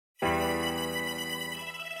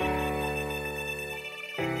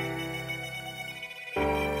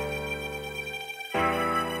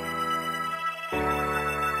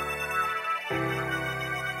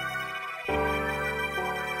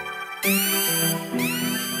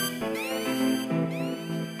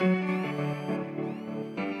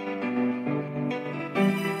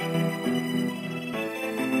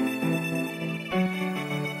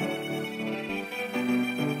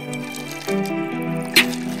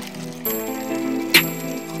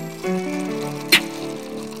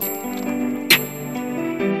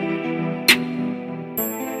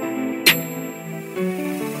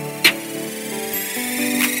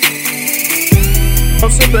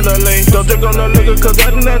up in the lane, don't drink on the liquor cause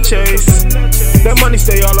I did not chase. That money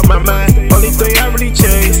stay all on my mind, only thing I really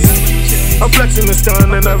chase. I'm flexing and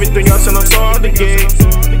stunning and everything else and I'm so hard to get.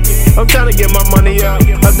 I'm trying to get my money out,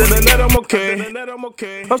 other than that I'm okay.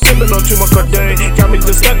 I'm sipping on too much codeine, got me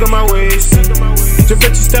just stuck in my ways. Your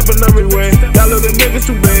bitches stepping everywhere, y'all little niggas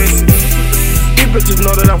too basic. These bitches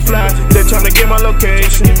know that I'm fly, they trying to get my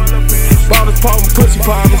location. Bottles poppin', pussy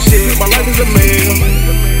poppin' shit, my life is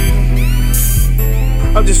amazing.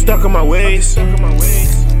 I'm just stuck in my ways. I'm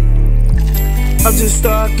just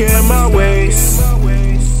stuck in my ways.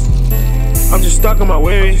 I'm just stuck in my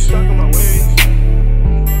ways.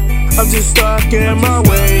 I'm just stuck in my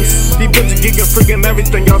ways. These bitches geeking, freaking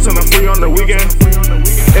everything else, and I'm free on the weekend.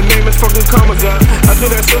 And name is fucking commas up. I do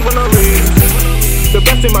that shit for no reason. The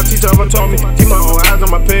best thing my teacher ever told me, keep my own eyes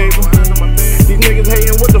on my paper. These niggas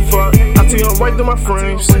hating, what the fuck? I see them right through my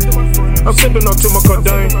frames. I'm sipping on too much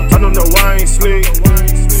codeine, I don't know why I ain't sleep.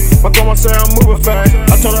 My grandma say I'm moving fast,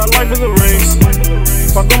 I told her life is a race.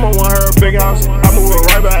 My grandma want her a big house, I move her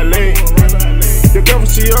right by late. Your girlfriend,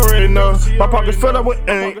 she already know, my pockets filled up with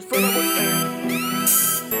ink.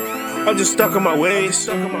 I'm just stuck in my ways.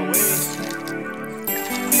 I'm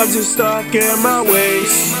just stuck in my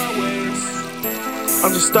ways.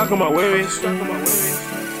 I'm just stuck in my ways.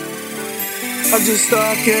 I'm just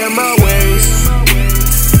stuck in my ways.